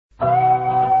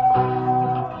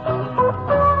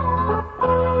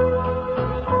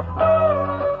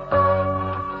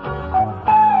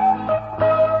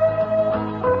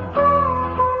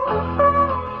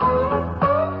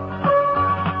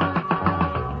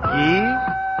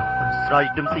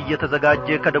ለምስራች ድምጽ እየተዘጋጀ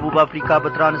ከደቡብ አፍሪካ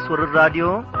በትራንስወርልድ ራዲዮ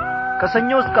ከሰኞ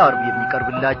እስከ ዓርብ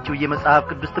የሚቀርብላችሁ የመጽሐፍ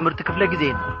ቅዱስ ትምህርት ክፍለ ጊዜ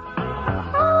ነው።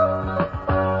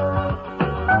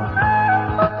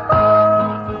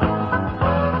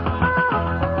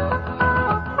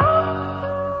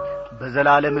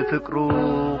 በዘላለም ፍቅሩ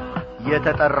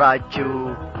የተጠራችሁ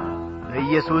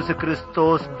በኢየሱስ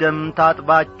ክርስቶስ ደም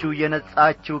ታጥባችሁ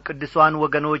የነጻችሁ ቅዱሳን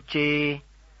ወገኖቼ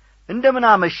እንደምን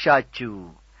አመሻችሁ።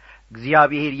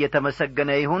 እግዚአብሔር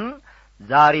የተመሰገነ ይሁን።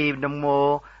 ዛሬ ደግሞ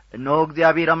እነሆ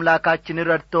እግዚአብሔር አምላካችን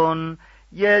ረድቶን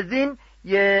የዚህን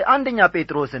የአንደኛ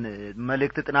ጴጥሮስን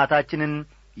መልእክት ጥናታችንን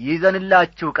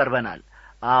ይዘንላችሁ ቀርበናል።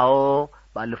 አዎ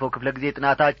ባለፈው ክፍለ ጊዜ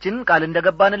ጥናታችን ቃል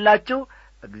እንደገባንላችሁ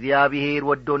እግዚአብሔር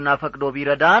ወዶና ፈቅዶ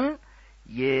ቢረዳን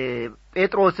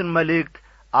የጴጥሮስን መልእክት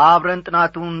አብረን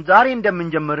ጥናቱን ዛሬ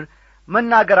እንደምንጀምር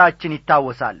መናገራችን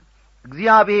ይታወሳል።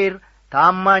 እግዚአብሔር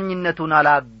ታማኝነቱን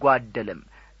አላጓደለም።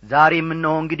 ዛሬም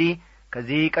እነሆ እንግዲህ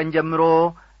ከዚህ ቀን ጀምሮ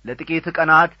ለጥቂት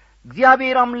ቀናት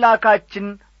እግዚአብሔር አምላካችን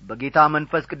በጌታ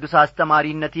መንፈስ ቅዱስ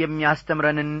አስተማሪነት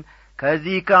የሚያስተምረንን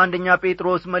ከዚህ ከአንደኛ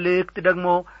ጴጥሮስ መልእክት ደግሞ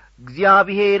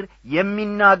እግዚአብሔር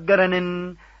የሚናገረንን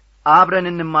አብረን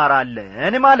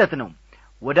እንማራለን ማለት ነው።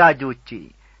 ወዳጆቼ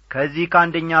ከዚህ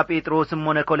ከአንደኛ ጴጥሮስም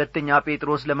ሆነ ከሁለተኛ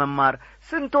ጴጥሮስ ለመማር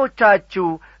ስንቶቻችሁ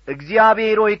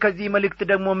እግዚአብሔር ሆይ ከዚህ መልእክት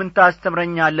ደግሞ ምን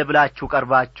ታስተምረኛለህ ብላችሁ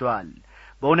ቀርባችኋል?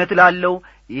 በእውነት እላለሁ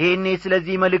ይሄኔ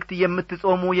ስለዚህ መልእክት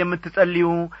የምትጾሙ የምትጸልዩ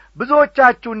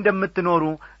ብዙዎቻችሁ እንደምትኖሩ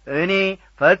እኔ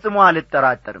ፈጽሞ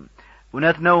አልጠራጠርም።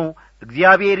 እውነት ነው።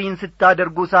 እግዚአብሔርን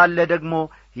ስታደርጉ ሳለ ደግሞ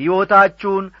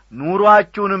ሕይወታችሁን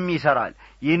ኑሯችሁንም ይሠራል።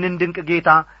 ይህንን ድንቅ ጌታ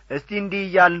እስቲ እንዲህ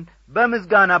እያልን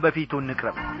በምስጋና በፊቱ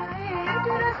እንቅረብ።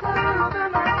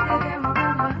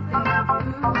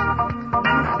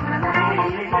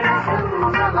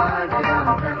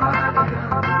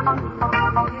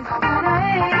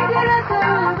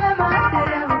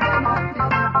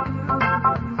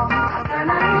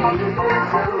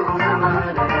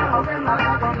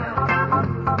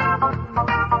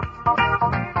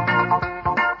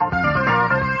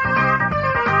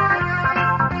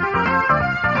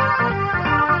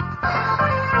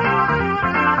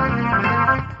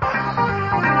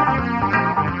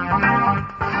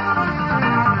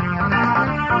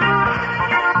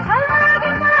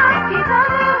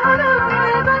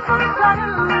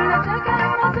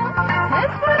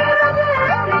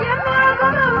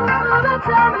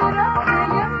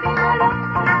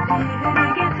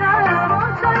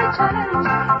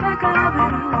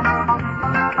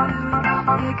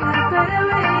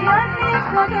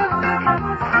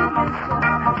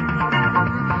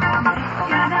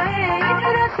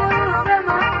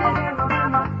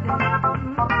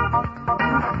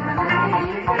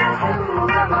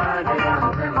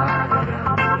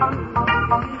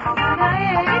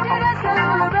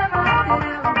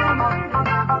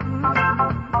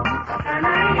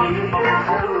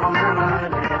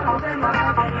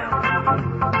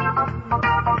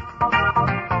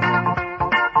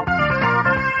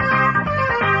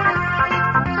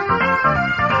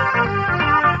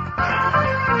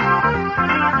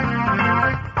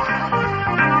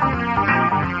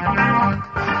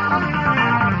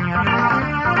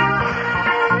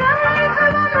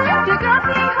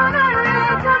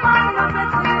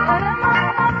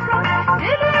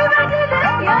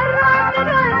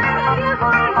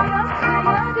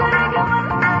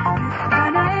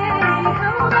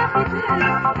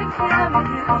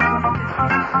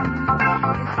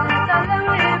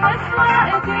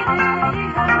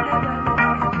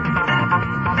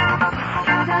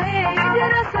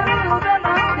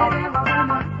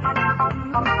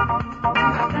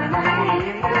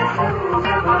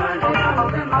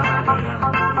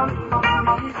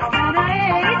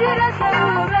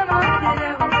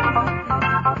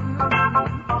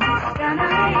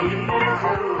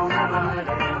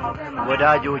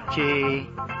 ወዳጆቼ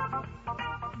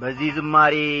በዚህ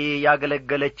ዝማሬ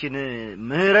ያገለገለችን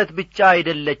ምህረት ብቻ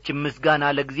አይደለችም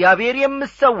ምስጋና ለእግዚአብሔር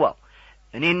የምሰዋው።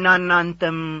 እኔና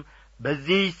እናንተም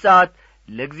በዚህ ሰዓት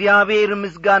ለእግዚአብሔር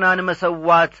ምስጋናን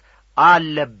መሰዋት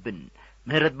አለብን።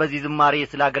 ምህረት በዚህ ዝማሬ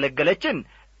ስላገለገለችን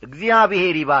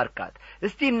እግዚአብሔር ይባርካት።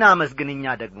 እስቲ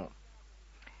እናመስግንኛ ደግሞ።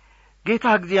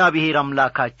 ጌታ እግዚአብሔር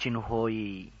አምላካችን ሆይ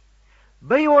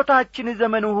በሕይወታችን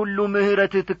ዘመን ሁሉ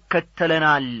ምህረት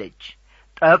ትከተለናለች።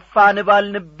 ጠፋን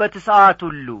ባልንበት ሰዓት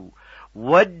ሁሉ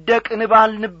ወደቅን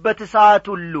ባልንበት ሰዓት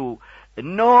ሁሉ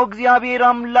እነሆ እግዚአብሔር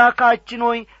አምላካችን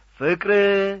ሆይ ፍቅር፣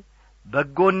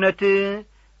 በጎነት፣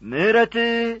 ምህረት፣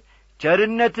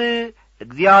 ቸርነት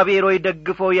እግዚአብሔር ሆይ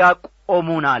ደግፈው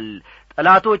ያቆሙናል።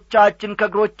 ጠላቶቻችን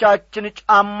ከእግሮቻችን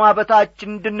ጫማ በታች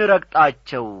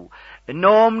እንድንረግጣቸው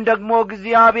እነሆም ደግሞ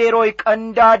እግዚአብሔር ሆይ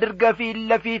ቀንድ አድርገህ ፊት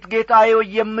ለፊት ጌታዬ ሆይ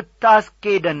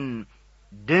የምታስኬደን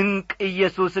ድንቅ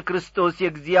ኢየሱስ ክርስቶስ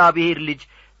የእግዚአብሔር ልጅ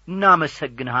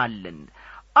እናመሰግንሃለን።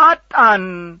 አጣን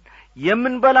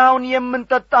የምንበላውን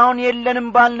የምንጠጣውን የለንም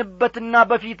ባልንበትና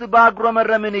በፊት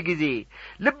ባጉረመረምን ጊዜ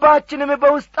ልባችንም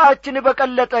በውስጣችን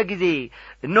በቀለጠ ጊዜ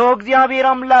እነሆ እግዚአብሔር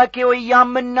አምላኬ ሆይ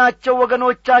ያመናቸው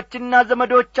ወገኖቻችንና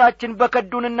ዘመዶቻችን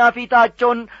በከዱንና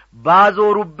ፊታቸውን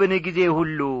ባዞሩብን ጊዜ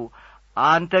ሁሉ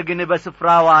አንተ ግን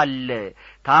በስፍራው አለ።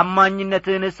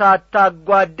 ታማኝነትህን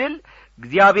ሳታጓድል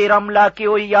እግዚአብሔር አምላኬ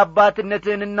ሆይ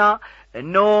የአባትነትህንና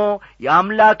እነሆ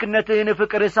የአምላክነትህን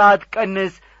ፍቅር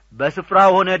ሳትቀንስ በስፍራ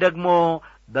ሆነ ደግሞ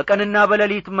በቀንና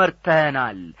በሌሊት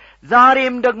መርተናል።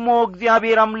 ዛሬም ደግሞ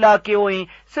እግዚአብሔር አምላኬ ሆይ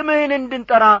ስምህን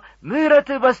እንድንጠራ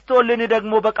ምሕረትህ በስቶልን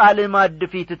ደግሞ በቃልህ ማዕድ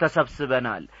ፊት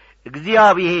ተሰብስበናል።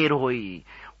 እግዚአብሔር ሆይ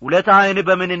ውለታህን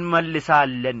በምን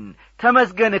እንመልሳለን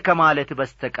ተመስገን ከማለት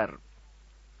በስተቀር?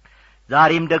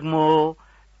 ዛሬም ደግሞ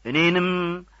እኔንም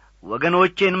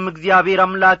ወገኖቼንም እግዚአብሔር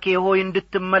አምላኬ ሆይ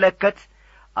እንድትመለከት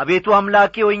አቤቱ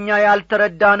አምላኬ ሆይ እኛ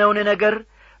ያልተረዳነውን ነገር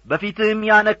በፊትህም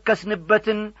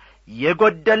ያነከስንበትን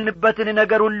የጎደልንበትን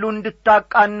ነገር ሁሉ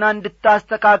እንድታቃና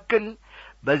እንድታስተካክል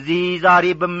በዚህ ዛሬ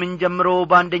በምንጀምረው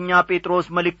በአንደኛ ጴጥሮስ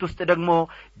መልእክት ውስጥ ደግሞ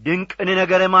ድንቅን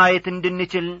ነገር ማየት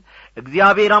እንድንችል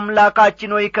እግዚአብሔር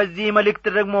አምላካችን ሆይ ከዚህ መልእክት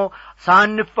ደግሞ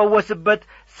ሳንፈወስበት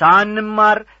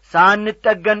ሳንማር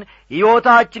ሳንጠገን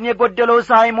ሕይወታችን የጎደለው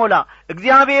ሳይሞላ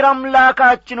እግዚአብሔር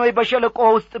አምላካችን ሆይ በሸለቆ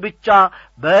ውስጥ ብቻ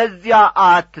በዚያ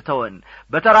አትተወን።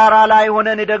 በተራራ ላይ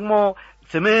ሆነን ደግሞ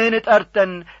ስምህን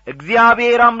ጠርተን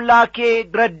እግዚአብሔር አምላኬ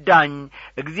ረዳኝ፣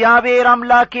 እግዚአብሔር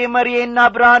አምላኬ መሪዬና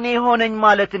ብርሃኔ ሆነኝ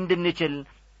ማለት እንድንችል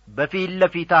በፊት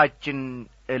ለፊታችን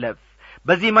እለፍ።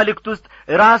 በዚህ መልእክት ውስጥ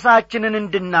ራሳችንን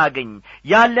እንድናገኝ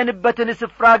ያለንበትን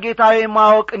ስፍራ ጌታዬ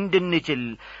ማወቅ እንድንችል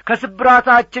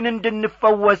ከስብራታችን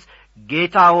እንድንፈወስ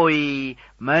ጌታ ሆይ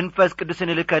መንፈስ ቅዱስን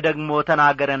ልከህ ደግሞ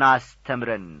ተናገረን፣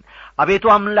 አስተምረን። አቤቱ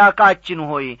አምላካችን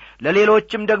ሆይ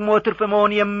ለሌሎችም ደግሞ ትርፍ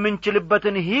መሆን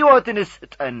የምንችልበትን ሕይወትን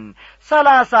ስጠን።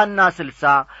 30ና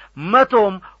 60 100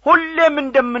 ሁሌም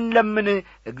እንደምንለምን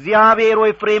እግዚአብሔር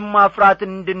ሆይ ፍሬም ማፍራት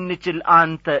እንድንችል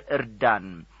አንተ እርዳን።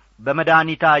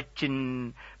 በመድኃኒታችን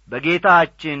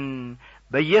በጌታችን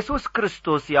በኢየሱስ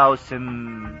ክርስቶስ ያው ስም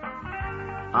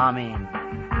አሜን።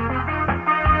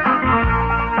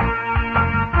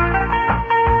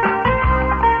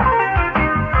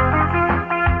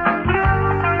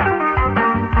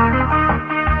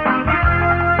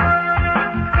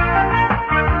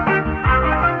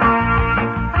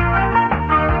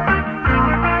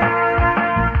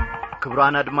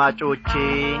 ክቡራን አድማጮቼ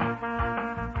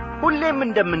ሁሌም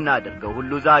እንደምናደርገው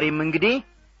ሁሉ ዛሬም እንግዲህ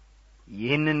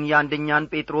ይህንን የአንደኛን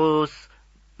ጴጥሮስ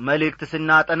መልእክት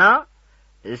ስናጠና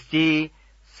እስቲ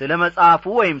ስለ መጽሐፉ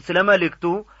ወይም ስለ መልእክቱ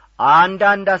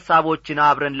አንዳንድ ሐሳቦችን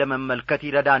አብረን ለመመልከት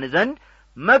ይረዳን ዘንድ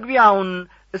መግቢያውን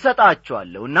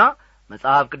እሰጣችኋለሁና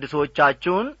መጽሐፍ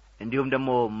ቅዱሶቻችሁን እንዲሁም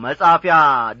ደግሞ መጻፊያ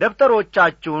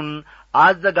ደብተሮቻችሁን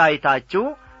አዘጋጅታችሁ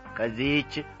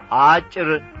ከዚህች አጭር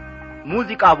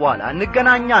ሙዚቃ በኋላ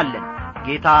እንገናኛለን።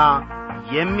 ጌታ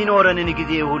የሚኖረንን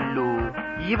ጊዜ ሁሉ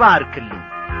ይባርክልን።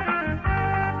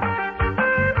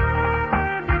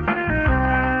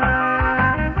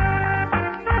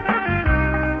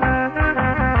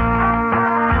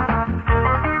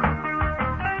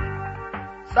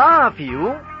 ጻፊው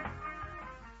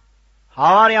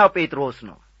ሐዋርያው ጴጥሮስ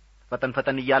ነው።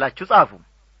 ፈጠን እያላችሁ ጻፉ።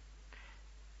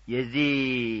 የዚህ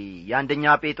የአንደኛ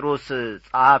ጴጥሮስ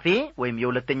ጻፊ ወይም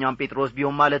የሁለተኛው ጴጥሮስ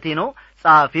ቢሆን ማለቴ ነው።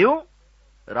 ጻፊው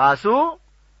ራሱ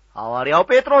ሐዋርያው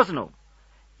ጴጥሮስ ነው።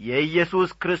 የኢየሱስ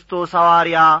ክርስቶስ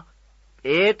ሐዋርያ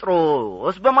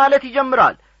ጴጥሮስ በማለት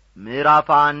ይጀምራል። ምዕራፍ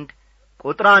 1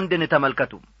 ቁጥር 1ን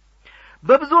ተመልከቱ።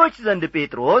 በብዙዎች ዘንድ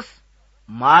ጴጥሮስ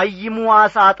ማይሙ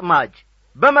ዓሣ አጥማጅ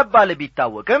በመባል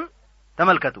ቢታወቅም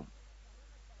ተመልከቱ።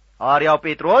 ሐዋርያው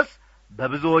ጴጥሮስ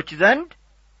በብዙዎች ዘንድ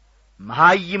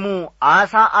ማይሙ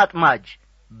ዓሣ አጥማጅ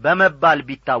በመባል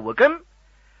ቢታወቅም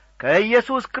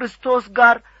ከኢየሱስ ክርስቶስ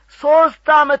ጋር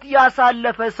 3 ዓመት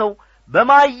ያሳለፈ ሰው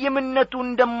በማይምነቱ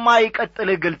እንደማይቀጥል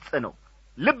ግልጽ ነው።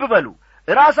 ልብ በሉ፣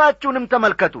 ራሳችሁንም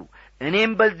ተመልከቱ።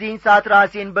 እኔም በዚህን ሰዓት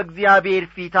ራሴን በእግዚአብሔር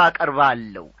ፊት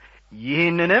አቀርባለሁ።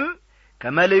 ይህንንም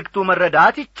ከመልእክቱ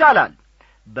መረዳት ይቻላል።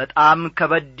 በጣም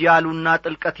ከበድ ያሉና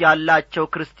ጥልቀት ያላቸው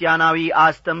ክርስቲያናዊ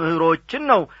አስተምህሮችን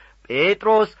ነው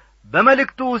ጴጥሮስ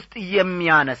በመልእክቱ ውስጥ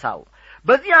የሚያነሳው።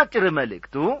 በዚህ አጭር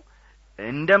መልእክቱ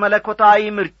እንደ መለኮታዊ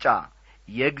ምርጫ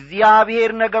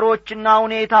የእግዚአብሔር ነገሮችና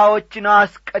ሁኔታዎችን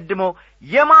አስቀድሞ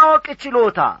የማወቅ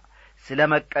ችሎታ፣ ስለ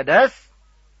መቀደስ፣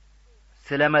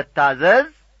 ስለ መታዘዝ፣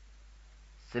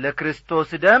 ስለ ክርስቶስ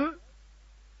ደም፣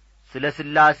 ስለ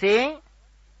ሥላሴ፣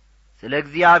 ስለ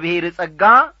እግዚአብሔር ጸጋ፣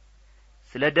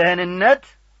 ስለ ደህንነት፣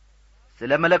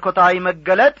 ስለ መለኮታዊ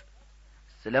መገለጥ፣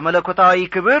 ስለ መለኮታዊ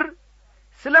ክብር፣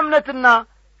 ስለ እምነትና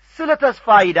ስለ ተስፋ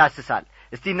ይዳስሳል።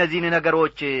 እስቲ እነዚህን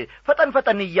ነገሮች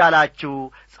ፈጠን እያላችሁ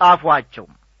ጻፏቸው።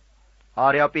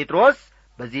 ሐዋርያው ጴጥሮስ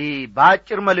በዚህ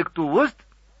ባጭር መልእክቱ ውስጥ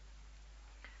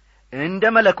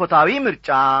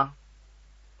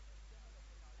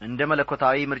እንደ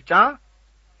መለኮታዊ ምርጫ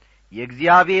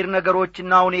የእግዚአብሔር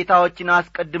ነገሮችና ሁኔታዎችን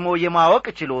አስቀድሞ የማወቅ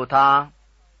ችሎታ፣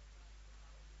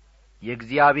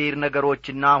 የእግዚአብሔር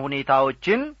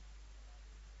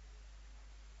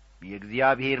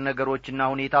ነገሮችና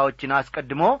ሁኔታዎችን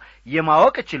አስቀድሞ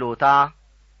የማወቅ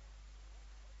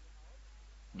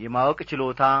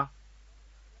ችሎታ፣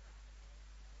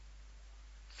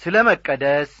 ስለ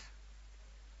መቀደስ፣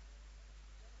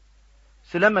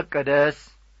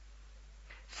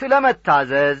 ስለ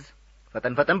መታዘዝ፣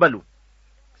 ፈጠን በሉ፣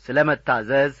 ስለ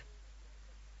መታዘዝ፣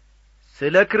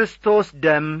 ስለ ክርስቶስ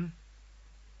ደም፣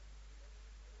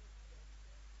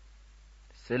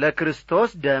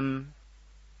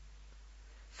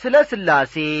 ስለ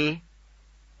ሥላሴ፣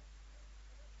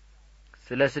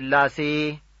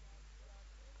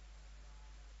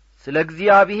 ስለ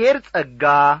እግዚአብሔር ጸጋ፣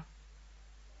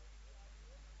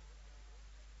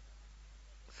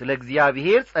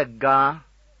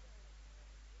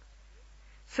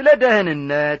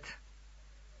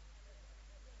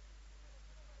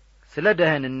 ስለ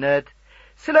ደህንነት፣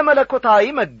 ስለ መለኮታዊ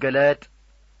መገለጥ፣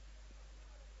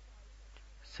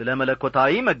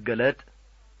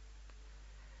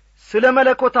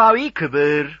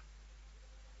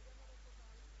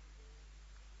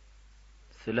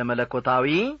 ስለ መለኮታዊ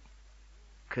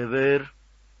ክብር፣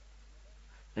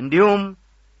 እንዲሁም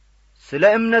ስለ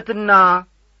እምነትና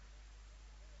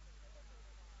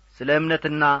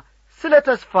ስለ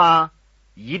ተስፋ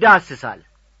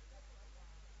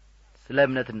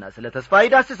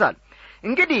ይዳስሳል።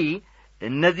 እንግዲህ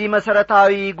እነዚህ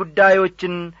መሰረታዊ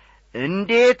ጉዳዮችን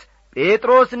እንዴት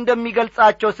ጴጥሮስ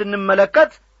እንደሚገልጻቸው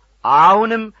ስንመለከት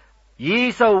አሁንም ይህ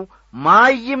ሰው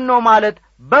ማይም ነው ማለት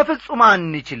በፍጹም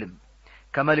አንችልም።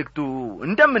 ከመልእክቱ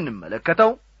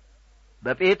እንደምንመለከተው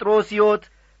በጴጥሮስ ሕይወት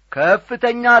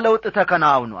ከፍተኛ ለውጥ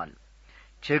ተከናውኗል።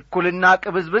 ችኩልና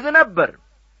ቅብዝብዝ ነበር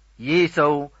ይህ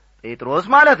ሰው ጴጥሮስ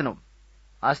ማለት ነው።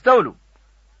 አስተውሉ።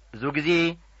 ብዙ ጊዜ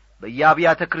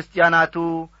በየአብያተ ክርስቲያናቱ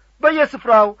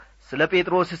በየስፍራው ስለ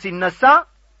ጴጥሮስ ሲነሳ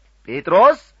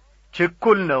ጴጥሮስ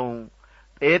ችኩል ነው፣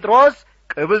 ጴጥሮስ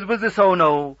ቅብዝብዝ ሰው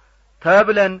ነው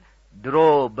ተብለን ድሮ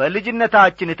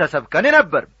በልጅነታችን ተሰብከን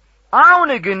ነበር። አሁን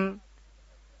ግን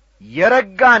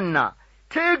የረጋና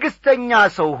ትዕግስተኛ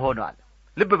ሰው ሆኗል።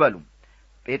 ልብ በሉ፣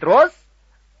 ጴጥሮስ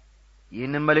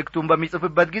ይህንን መልእክቱን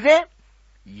በሚጽፍበት ጊዜ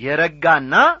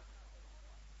የረጋና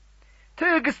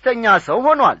ትዕግስተኛ ሰው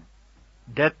ሆኗል።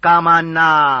 ደካማና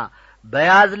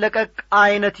በያዝ ለቀቅ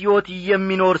አይነት ሕይወት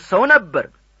የሚኖር ሰው ነበር።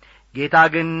 ጌታ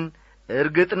ግን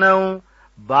እርግጥ ነው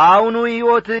በአሁኑ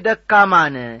ሕይወት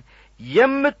ደካማነ፣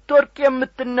 የምትወርቅ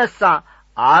የምትነሣ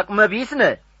አቅመቢስ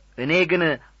ነህ፣ እኔ ግን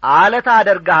አለት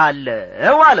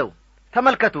አደርግሃለሁ አለው።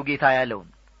 ተመልከቱ ጌታ ያለውን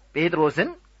ጴጥሮስን።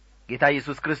 ጌታ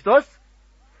ኢየሱስ ክርስቶስ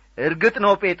እርግጥ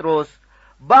ነው ጴጥሮስ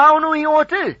በአሁኑ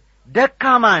ሕይወትህ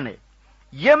ደካማ ነህ፣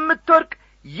 የምትወርቅ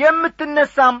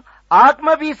የምትነሣም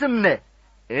አቅመቢስም ነህ፣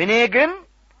 እኔ ግን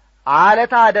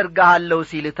አለት አደርግሃለሁ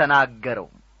ሲል ተናገረው።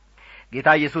 ጌታ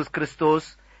ኢየሱስ ክርስቶስ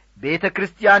ቤተ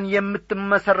ክርስቲያን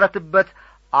የምትመሰረትበት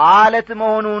አለት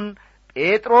መሆኑን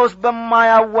ጴጥሮስ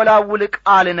በማያወላውል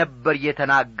ቃል ነበር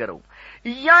የተናገረው።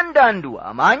 እያንዳንዱ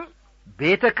አማኝ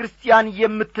ቤተ ክርስቲያን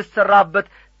የምትሰራበት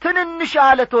ትንንሽ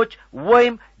አለቶች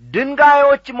ወይም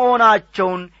ድንጋዮች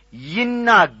መሆናቸውን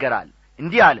ይናገራል።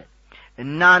 እንዲህ አለ፣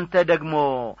 እናንተ ደግሞ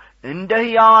እንደ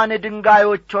ሕያዋን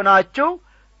ድንጋዮች ሆናችሁ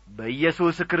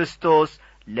በኢየሱስ ክርስቶስ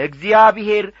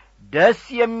ለእግዚአብሔር ደስ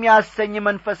የሚያሰኝ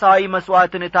መንፈሳዊ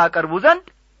መሥዋዕትን ታቀርቡ ዘንድ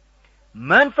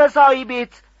መንፈሳዊ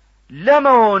ቤት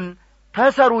ለመሆን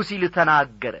ተሰሩ ሲል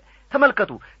ተናገረ።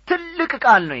 ተመልከቱ፣ ትልቅ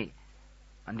ቃል ነው።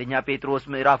 አንደኛ ጴጥሮስ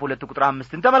ምዕራፍ 2 ቁጥር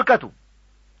 5 ተመልከቱ።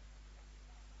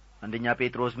 አንደኛ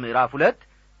ጴጥሮስ ምዕራፍ 2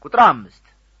 ቁጥር 5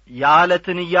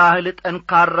 የዓለትን ያህል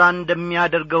ጠንካራ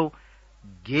እንደሚያደርገው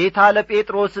ጌታ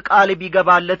ለጴጥሮስ ቃል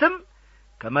ቢገባለትም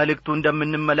ከመልእክቱ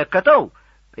እንደምንመለከተው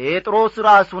ጴጥሮስ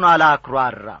ራሱን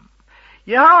አላኩራራም።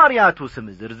 የሐዋርያቱ ስም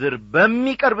ዝርዝር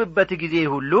በሚቀርብበት ጊዜ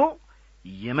ሁሉ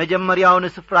የመጀመሪያውን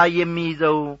ስፍራ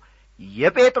የሚይዘው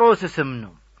የጴጥሮስ ስም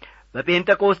ነው።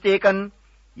 በጴንጤቆስጤ ቀን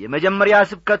የመጀመሪያ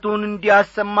ስብከቱን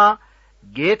እንዲያሰማ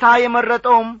ጌታ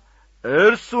የመረጠውም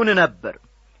እርሱን ነበር።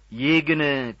 ይህ ግን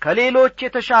ከሌሎች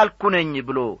የተሻልኩ ነኝ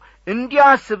ብሎ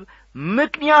እንዲያስብ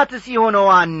ምክንያት ሲሆነው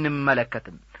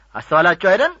አንመለከትም። አስተዋላችሁ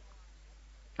አይደል?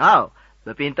 አዎ፣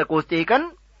 በጴንጤቆስጤ ቀን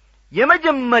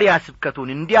የመጀመሪያ ስብከቱን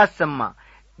እንዲያሰማ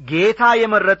ጌታ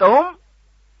የመረጠውም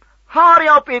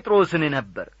ሐዋርያው ጴጥሮስን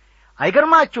ነበር።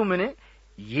 አይገርማችሁምን?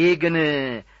 ይህ ግን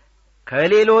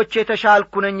ከሌሎች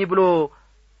የተሻልኩ ነኝ ብሎ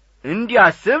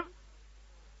እንዲያስብ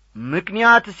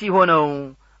ምክንያት ሲሆነው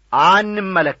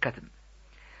አንመለከትም።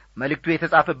 መልእክቱ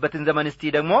የተጻፈበትን ዘመን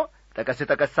እስቲ ደግሞ ጠቀስ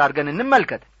አድርገን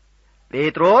እንመልከት።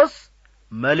 ጴጥሮስ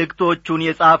መልእክቶቹን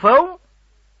የጻፈው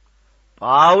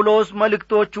ጳውሎስ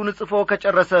መልእክቶቹን ጽፎ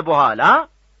ከጨረሰ በኋላ፣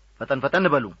 ፈጠን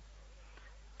በሉ።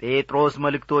 ጴጥሮስ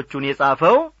መልእክቶቹን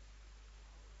የጻፈው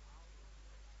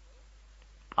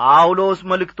ጳውሎስ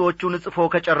መልእክቶቹን ጽፎ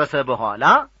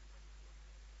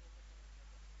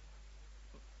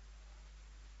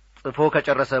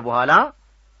ከጨረሰ በኋላ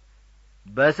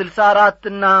በ64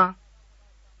 እና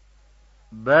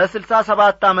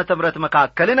በ67 ዓመተ ምህረት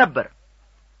መካከል ነበር።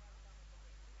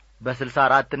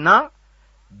 በ64 እና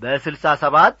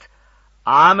በ67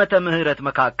 ዓመተ ምህረት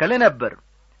መካከል ነበር።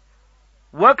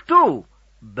 ወቅቱ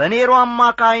በኔሮ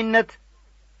አማካይነት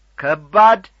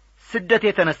ከባድ ስደት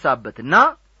የተነሳበትና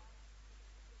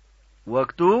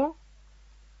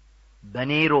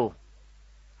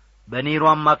በኔሮ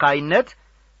አማካይነት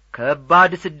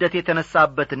ከባድ ስደት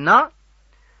የተነሳበትና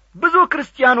ብዙ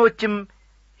ክርስቲያኖችም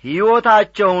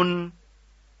ሕይወታቸውን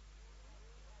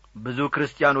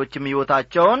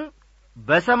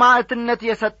በሰማዕትነት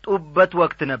የሰጡበት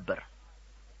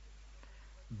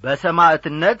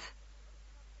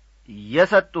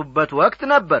ወቅት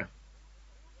ነበር።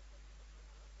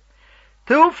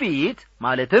 ትውፊት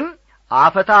ማለትም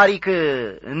አፈታሪክ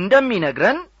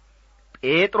እንደሚነግረን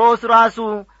ጴጥሮስ ራሱ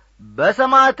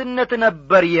በሰማዕትነት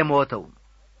ነበር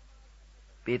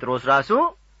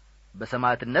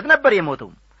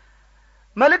የሞተው።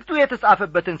 መልእክቱ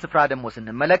የተጻፈበትን ስፍራ ደግሞ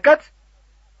ስንመለከት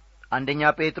አንደኛ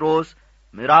ጴጥሮስ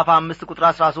ምዕራፍ 5 ቁጥር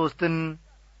 13ን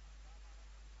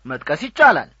መጥቀስ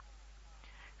ይቻላል።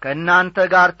 ከእናንተ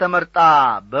ጋር ተመርጣ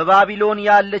በባቢሎን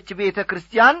ያለች ቤተ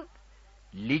ክርስቲያን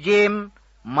ልጄም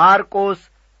ማርቆስ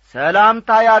ሰላምታ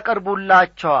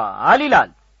ያቀርቡላቸዋል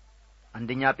ይላል።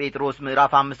 አንደኛ ጴጥሮስ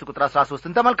ምዕራፍ 5 ቁጥር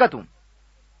 13ን ተመልከቱ።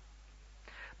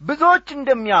 ብዙዎች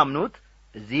እንደሚያምኑት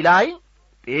እዚህ ላይ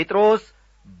ጴጥሮስ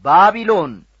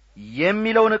ባቢሎን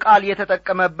የሚለውን ቃል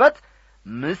የተጠቀመበት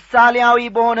ምሳሌያዊ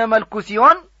በሆነ መልኩ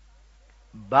ሲሆን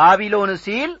ባቢሎን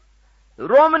ሲል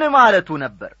ሮምን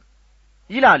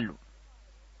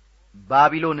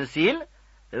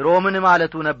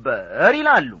ማለቱ ነበር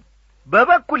ይላሉ።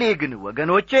 በበኩሌ ግን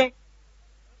ወገኖቼ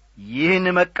ይህን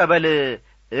መቀበል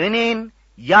እኔን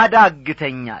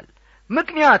ያዳግተኛል።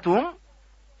 ምክንያቱም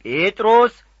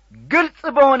ጴጥሮስ ግልጽ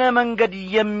በሆነ መንገድ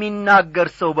የሚናገር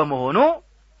ሰው በመሆኑ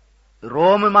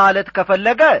ሮም ማለት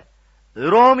ከፈለገ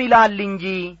ሮም ይላል እንጂ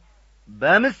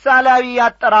በምሳሌያዊ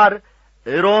አጠራር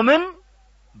ሮምን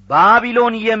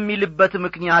ባቢሎን የሚልበት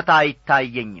ምክንያት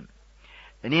አይታየኝም።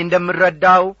 እኔ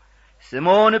እንደምረዳው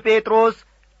ስምዖን ጴጥሮስ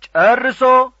ጨርሶ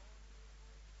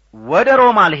ወደ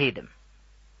ሮም አልሄድም።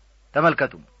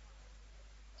 ተመልከቱ፣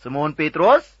 ስምዖን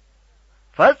ጴጥሮስ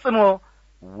ፈጽሞ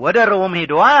ወደ ሮም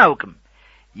ሄዶ አያውቅም።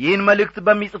 ይህን መልእክት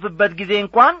በሚጽፍበት ጊዜ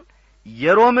እንኳን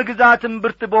የሮም ግዛት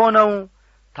እምብርት በሆነው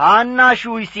ታናሹ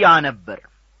እስያ ነበር።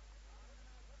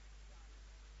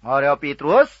 ሐዋርያው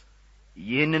ጴጥሮስ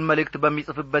ይህንን መልእክት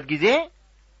በሚጽፍበት ጊዜ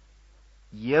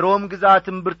የሮም ግዛት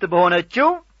እምብርት በሆነችው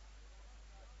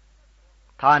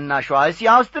ታናሿ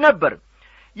እስያ ውስጥ ነበር።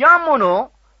 ያም ሆኖ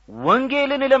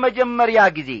ወንጌልን ለመጀመሪያ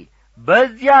ጊዜ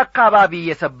በዚያ አካባቢ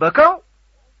የሰበከው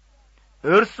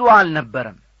እርሱ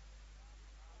አልነበረም።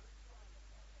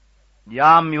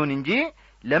 ያም ይሁን እንጂ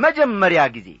ለመጀመሪያ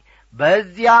ጊዜ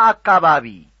በዚያ አካባቢ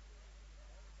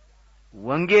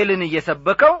ወንጌልን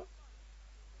የሰበከው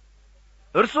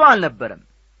እርሱ አልነበረም።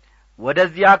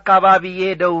 ወደዚያ አካባቢ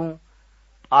የሄደው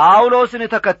ጳውሎስን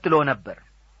ተከትሎ ነበር።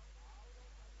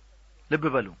 ልብ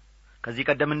በሉ፣ ከዚህ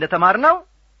ቀደም እንደተማርነው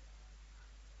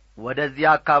ወደዚያ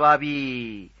አካባቢ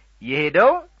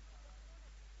የሄደው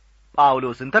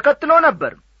ጳውሎስን ተከትሎ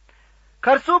ነበር።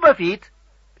 ከእርሱ በፊት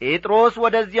ጴጥሮስ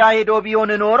ወደዚያ ሄዶ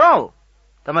ቢሆን ኖሮ፣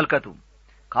 ተመልከቱ፣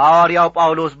 ከሐዋርያው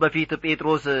ጳውሎስ በፊት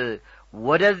ጴጥሮስ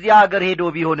ወደዚያ አገር ሄዶ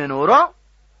ቢሆን ኖሮ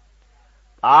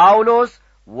ጳውሎስ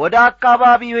ወደ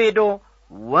አካባቢው ሄዶ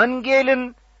ወንጌልን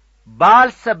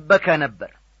ባልሰበከ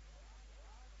ነበር።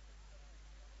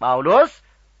 ጳውሎስ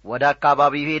ወደ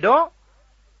አካባቢው ሄዶ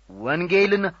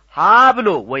ወንጌልን ብሎ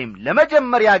ወይም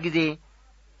ለመጀመሪያ ጊዜ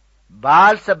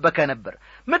ባልሰበከ ነበር።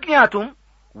 ምክንያቱም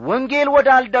ወንጌል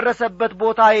ወዳልደረሰበት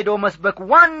ቦታ ሄዶ መስበክ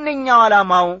ዋነኛው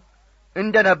ዓላማው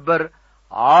እንደነበር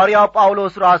ሐዋርያው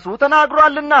ጳውሎስ ራሱ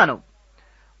ተናግሯልና ነው።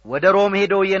 ወደ ሮም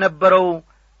ሄዶ የነበረው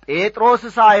ጴጥሮስ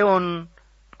ሳይሆን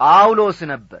ጳውሎስ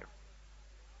ነበር።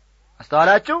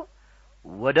 አስተዋላችሁ?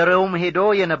 ወደ ሮም ሄዶ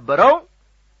የነበረው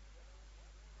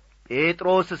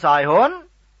ጴጥሮስ ሳይሆን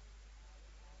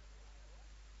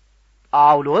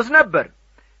ጳውሎስ ነበር።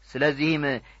 ስለዚህም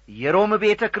የሮም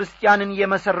ቤተ ክርስቲያንን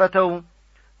የመሰረተው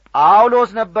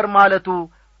ጳውሎስ ነበር ማለቱ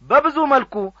በብዙ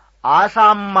መልኩ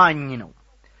አሳማኝ ነው።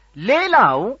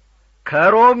 ሌላው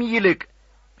ከሮም ይልቅ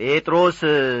ጴጥሮስ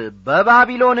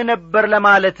በባቢሎን ነበር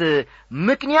ለማለት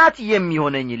ምክንያት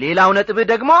የሚሆነኝ ሌላው ነጥብ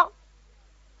ደግሞ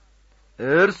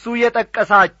እርሱ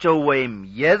የጠቀሳቸው ወይም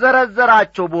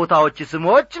የዘረዘራቸው ቦታዎች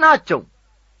ስሞች ናቸው።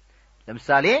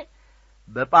 ለምሳሌ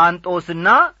በጳንጦስና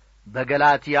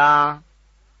በገላትያ፣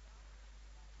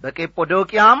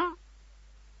 በቄጶዶቅያም፣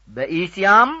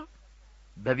 በኢስያም፣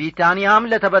 በቢታንያም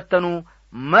ለተበተኑ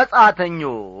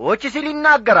መጻተኞች ሲል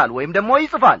ይናገራል ወይም ደግሞ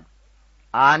ይጽፋል።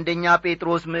 አንደኛ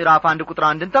ጴጥሮስ ምዕራፍ 1 ቁጥር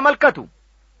 1 ተመልከቱ።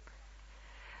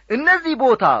 እነዚህ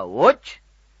ቦታዎች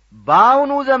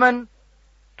በአሁኑ ዘመን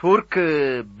ቱርክ፣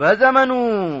 በዘመኑ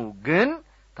ግን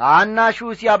ታናሹ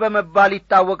እስያ በመባል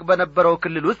ይታወቅ በነበረው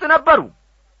ክልል ውስጥ ነበሩ።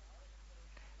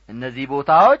 እነዚህ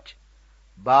ቦታዎች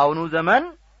በአሁኑ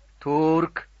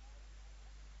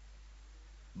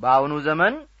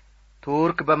ዘመን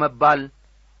ቱርክ በመባል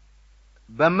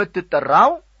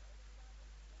በምትጠራው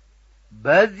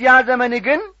በዚያ ዘመን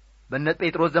ግን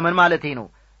በጴጥሮስ ዘመን ማለቴ ነው።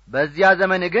 በዚያ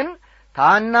ዘመን ግን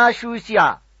ታናሹ እስያ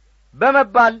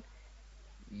በመባል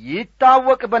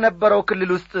ይታወቅ በነበረው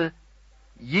ክልል ውስጥ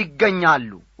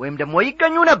ይገኛሉ ወይም ደግሞ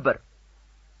ይገኙ ነበር።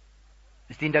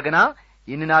 እስቲ እንደገና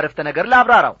ይህንን አረፍተ ነገር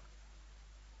ላብራራው።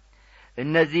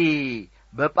 እነዚህ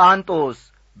በጳንጦስ፣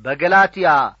 በገላትያ፣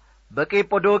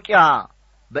 በቄጶዶቅያ፣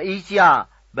 በኢስያ፣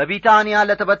 በቢታንያ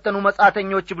ለተበተኑ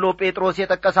መጻተኞች ብሎ ጴጥሮስ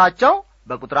የጠቀሳቸው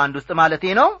በቁጥር 1 ውስጥ ማለቴ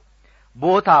ነው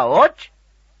ቦታዎች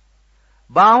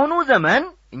በአሁኑ ዘመን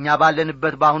እኛ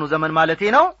ባለንበት በአሁኑ ዘመን ማለቴ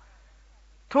ነው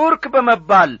ቱርክ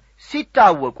በመባል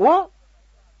ሲታወቁ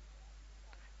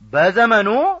በዘመኑ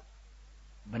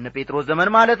በጴጥሮስ ዘመን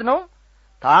ማለት ነው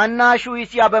ታናሹ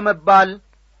እስያ በመባል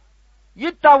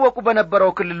ይታወቁ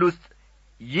በነበረው ክልል ውስጥ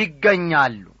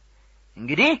ይገኛሉ።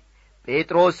 እንግዲህ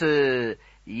ጴጥሮስ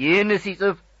ይህን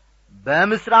ሲጽፍ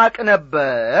በምስራቅ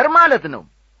ነበር ማለት ነው።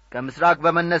 ከምስራቅ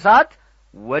በመነሳት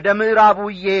ወደ ምዕራቡ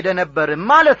እየሄደ ነበር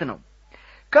ማለት ነው።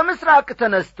 ከምስራቅ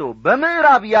ተነስቶ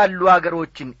በምዕራብ ያሉ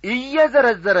አገሮችን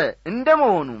እየዘረዘረ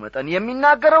እንደመሆኑ መጠን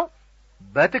የሚናገረው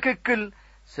በትክክል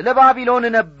ስለ ባቢሎን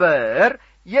ነበር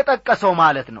የጠቀሰው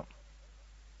ማለት ነው።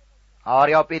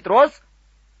 ሐዋርያው ጴጥሮስ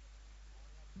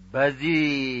በዚህ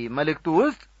መልእክቱ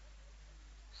ውስጥ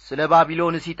ስለ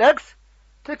ባቢሎን ሲጠቅስ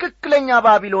ትክክለኛ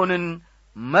ባቢሎንን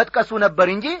መጥቀሱ ነበር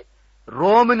እንጂ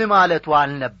ሮምን ማለቱ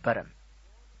አልነበረም።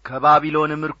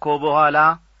 ከባቢሎን ምርኮ በኋላ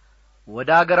ወደ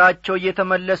አገራቸው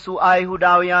የተመለሱ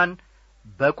አይሁዳውያን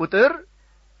በቁጥር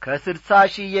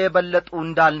ከ60,000 የበለጡ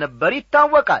እንዳልነበር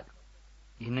ይታወቃል።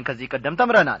 ይህንን ከዚህ ቀደም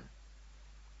ተምረናል።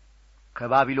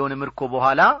 ከባቢሎን ምርኮ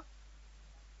በኋላ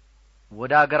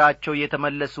ወደ አገራቸው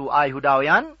የተመለሱ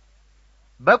አይሁዳውያን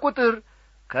በቁጥር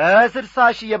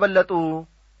ከ60,000 የበለጡ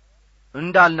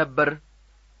እንዳልነበር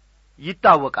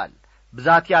ይታወቃል።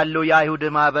 ብዛት ያለው የአይሁድ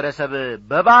ማህበረሰብ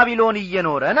በባቢሎን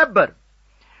እየኖረ ነበር።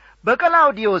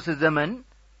 በቀላውዲዮስ ዘመን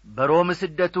በሮም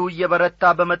ስደቱ እየበረታ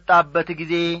በመጣበት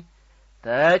ጊዜ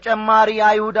ተጨማሪ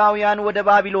አይሁዳውያን ወደ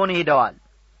ባቢሎን ሄደዋል።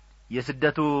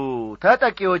 የስደቱ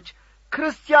ተጠቂዎች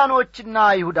ክርስቲያኖችና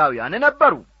አይሁዳውያን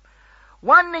ነበሩ።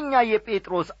 ዋነኛ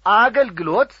የጴጥሮስ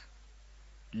አገልግሎት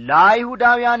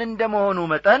ለአይሁዳውያን እንደመሆኑ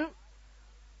መጠን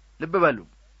ልብ በሉ፣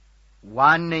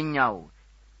 ዋነኛው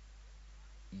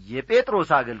የጴጥሮስ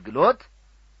አገልግሎት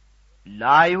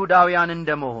ለአይሁዳውያን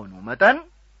እንደመሆኑ መጠን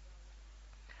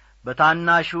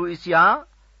በታናሹ እስያ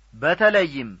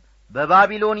በተለይም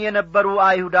በባቢሎን የነበሩ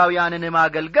አይሁዳውያንን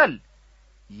ማገልገል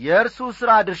የእርሱ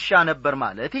ሥራ ድርሻ ነበር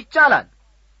ማለት ይቻላል።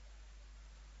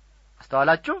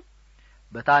 አስተዋላችሁ?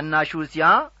 በታናሹ እስያ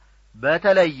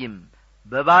በተለይም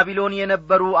በባቢሎን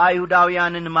የነበሩ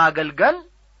አይሁዳውያንን ማገልገል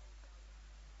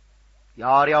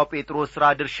የሐዋርያው ጴጥሮስ ሥራ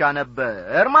ድርሻ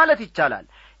ነበር ማለት ይቻላል።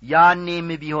 ያኔም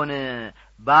ቢሆን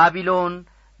ባቢሎን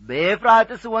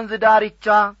በኤፍራጥስ ወንዝ ዳርቻ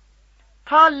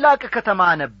ታላቅ ከተማ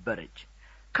ነበረች።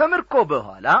 ከምርኮ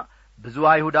በኋላ ብዙ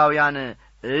አይሁዳውያን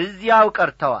እዚያው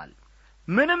ቀርተዋል።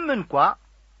 ምንም እንኳ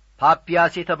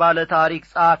ፓፒያስ የተባለ ታሪክ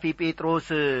ጸሐፊ ጴጥሮስ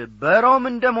በሮም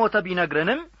እንደሞተ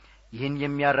ቢነግረንም ይህን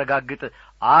የሚያረጋግጥ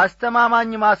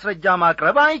አስተማማኝ ማስረጃ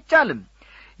ማቅረብ አይቻልም።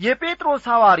 የጴጥሮስ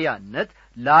ሐዋርያነት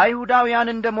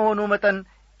ለአይሁዳውያን እንደመሆኑ መጠን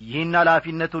ይህን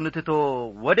ኃላፊነቱን ትቶ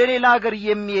ወደ ሌላ አገር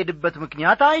የሚሄድበት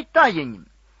ምክንያት አይታየኝም።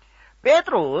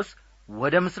 ጴጥሮስ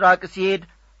ወደ ምስራቅ ሲሄድ፣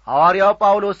 ሐዋርያው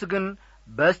ጳውሎስ ግን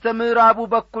በስተ ምዕራቡ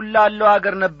በኩል ላለው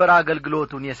አገር ነበር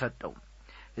አገልግሎቱን የሰጠው።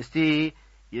 እስቲ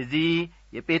የዚህ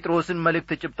የጴጥሮስን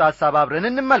መልእክት ጭብጥ ሐሳብ አብረን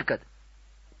እንመልከት።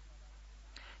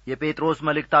 የጴጥሮስ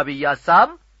መልእክት አብይ ሐሳብ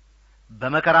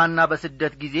በመከራና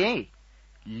በስደት ጊዜ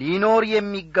ሊኖር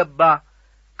የሚገባ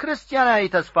ክርስቲያናዊ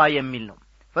ተስፋ የሚል ነው።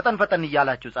 ፈጠን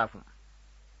እያላችሁ ጻፉ።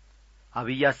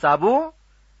 አብይ ሐሳቡ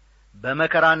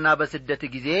በመከራና በስደት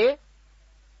ጊዜ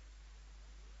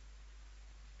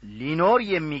ሊኖር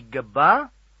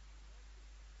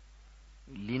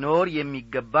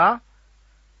የሚገባ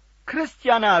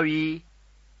ክርስቲያናዊ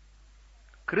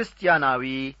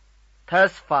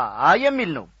ተስፋ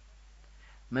የሚል ነው።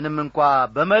 ምንም እንኳ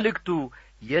በመልእክቱ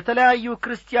የተለያዩ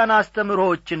ክርስቲያን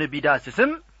አስተምሮዎችን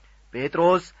ቢዳስስም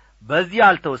ጴጥሮስ በዚህ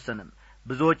አልተወሰነም።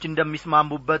 ብዙዎች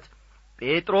እንደሚስማሙበት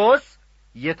ጴጥሮስ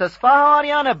የተስፋ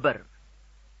ሐዋርያ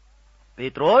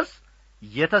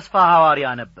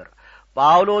ነበር።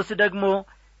 ጳውሎስ ደግሞ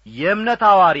የእምነት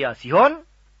ሐዋርያ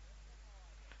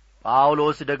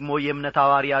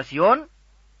ሲሆን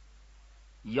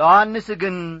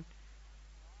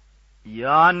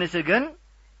ዮሐንስ ግን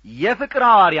የፍቅር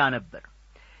ሐዋርያ ነበር።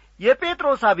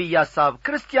 የጴጥሮስ አብይ ሐሳብ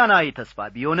ክርስቲያናዊ ተስፋ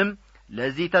ቢሆንም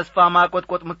ለዚህ ተስፋ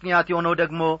ማቆጥቆጥ ምክንያት የሆነው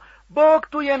ደግሞ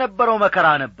በወቅቱ የነበረው መከራ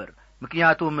ነበር።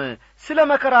 ምክንያቱም ስለ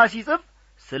መከራ ሲጽፍ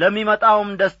ስለሚመጣውም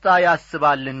ደስታ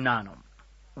ያስባልና ነው።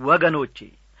 ወገኖቼ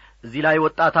እዚህ ላይ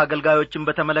ወጣት አገልጋዮችን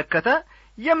በተመለከተ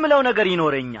የምለው ነገር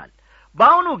ይኖረኛል።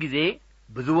 በአሁኑ ጊዜ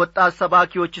ብዙ ወጣት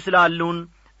ሰባኪዎች ስላሉን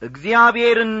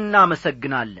እግዚአብሔርን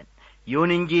እናመሰግናለን።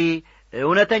 ይሁን እንጂ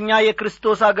እውነተኛ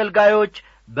የክርስቶስ አገልጋዮች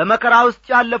በመከራ ውስጥ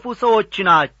ያለፉ ሰዎች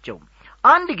ናቸው።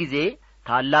 አንድ ጊዜ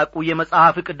ታላቁ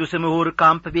የመጽሐፍ ቅዱስ ምሁር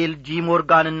ካምፕቤል ጂ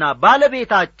ሞርጋንና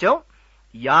ባለቤታቸው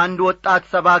የአንድ ወጣት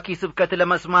ሰባኪ ስብከት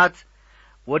ለመስማት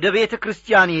ወደ ቤተ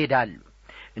ክርስቲያን ይሄዳሉ።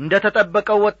 እንደ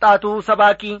ተጠበቀው ወጣቱ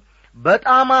ሰባኪ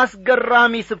በጣም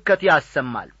አስገራሚ ስብከት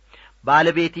ያሰማል።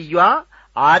 ባለቤትየዋ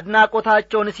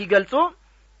አድናቆታቸውን ሲገልጹ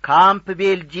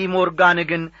ካምፕቤል ጂ ሞርጋን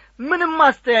ግን ምንም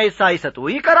አስተያየት ሳይሰጡ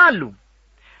ይቀራሉ።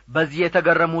 በዚህ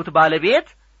የተገረሙት ባለቤት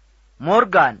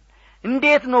ሞርጋን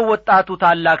እንዴት ነው ወጣቱ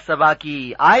ታላቅ ሰባኪ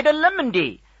አይደለም እንዴ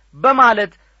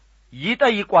በማለት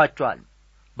ይጠይቋቸዋል።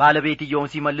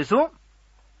 ባለቤትየውን ሲመልሱ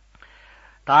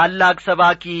ታላቅ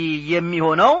ሰባኪ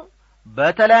የሚሆነው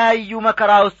በተለያዩ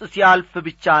መከራ ውስጥ ሲያልፍ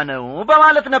ብቻ ነው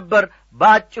በማለት ነበር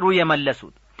ባጭሩ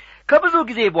የመለሱት። ከብዙ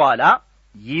ጊዜ በኋላ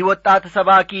ይህ ወጣት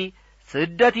ሰባኪ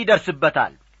ስደት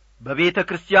ይደርስበታል። በቤተ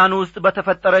ክርስቲያኑ ውስጥ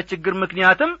በተፈጠረ ችግር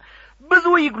ምክንያትም ብዙ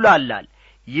ይጉላላል።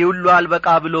 ይህ ሁሉ አልበቃ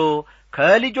ብሎ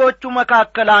ከልጆቹ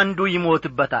መካከል አንዱ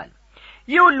ይሞትበታል።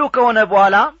 ይህ ሁሉ ከሆነ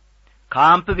በኋላ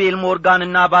ካምፕቤል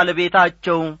ሞርጋንና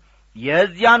ባለቤታቸው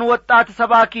የዚያን ወጣት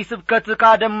ሰባኪ ስብከት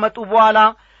ካደመጡ በኋላ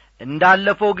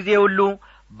እንዳለፈው ጊዜ ሁሉ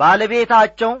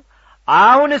ባለቤታቸው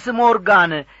አሁንስ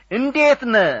ሞርጋን እንዴት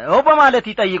ነው በማለት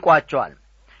ይጠይቋቸዋል።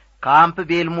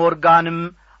 ካምፕቤል ሞርጋንም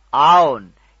አዎን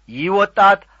ይህ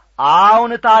ወጣት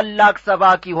አሁን ታላቅ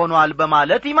ሰባኪ ሆኗል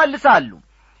በማለት ይመልሳሉ።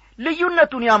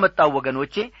 ልዩነቱን ያመጣው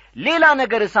ወገኖቼ ሌላ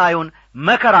ነገር ሳይሆን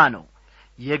መከራ ነው።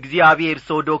 የእግዚአብሔር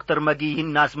ሰው ዶክተር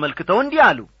መግቢያን አስመልክተው እንዲህ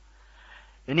አሉ።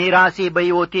 እኔ ራሴ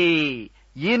በሕይወቴ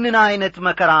ይህንን አይነት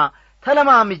መከራ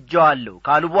ተለማምጄዋለሁ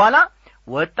ካሉ በኋላ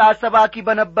ወጣት ሰባኪ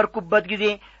በነበርኩበት ጊዜ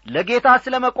ለጌታ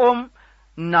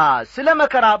ስለመቆምና ስለ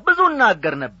መከራ ብዙ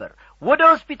እናገር ነበር። ወደ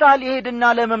ሆስፒታል ይሄድና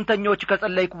ለህመምተኞች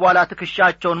ከጸለይኩ በኋላ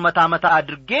ትከሻቸውን መታ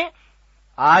አድርጌ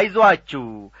አይዟችሁ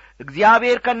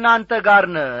እግዚአብሔር ከናንተ ጋር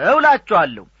ነው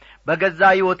እላችኋለሁ። በገዛ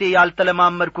ሕይወቴ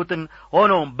ያልተለማመድኩትን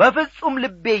ሆኖም በፍጹም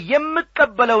ልቤ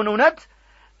የምቀበለውን እውነት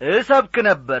እሰብክ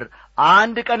ነበር።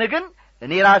 አንድ ቀን ግን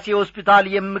እኔ ራሴ ሆስፒታል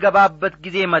የምገባበት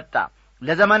ጊዜ መጣ።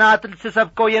 ለዘመናት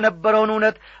ስሰብከው የነበረውን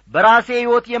እውነት በራሴ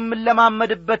ሕይወት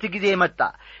የምለማመድበት ጊዜ መጣ።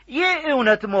 ይህ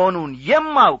እውነት መሆኑን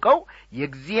የማውቀው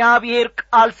የእግዚአብሔር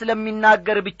ቃል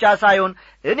ስለሚናገር ብቻ ሳይሆን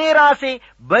እኔ ራሴ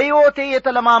በሕይወቴ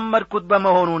የተለማመድኩት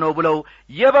በመሆኑ ነው ብለው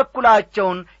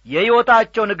የበኩላቸውን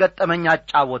የሕይወታቸውን ገጠመኝ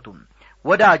አጫወቱን።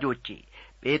 ወዳጆቼ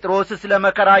ጴጥሮስ ስለ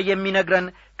መከራ የሚነግረን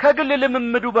ከግል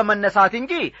ልምምዱ በመነሳት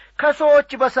እንጂ ከሰዎች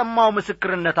በሰማው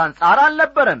ምስክርነት አንጻር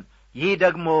አልነበረም። ይህ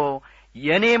ደግሞ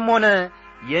የኔም ሆነ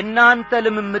የናንተ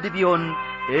ልምምድ ቢሆን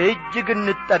እጅግ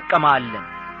እንጠቀማለን።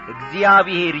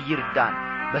 እግዚአብሔር ይርዳን።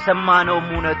 በሰማነውም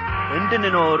እውነት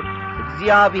እንድንኖር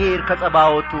እግዚአብሔር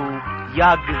ከጸባዖቱ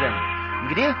ያግዘን።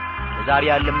 እንግዲህ ለዛሬ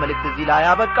ያለን መልእክት እዚህ ላይ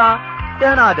አበቃ።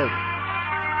 ደህና እደሩ።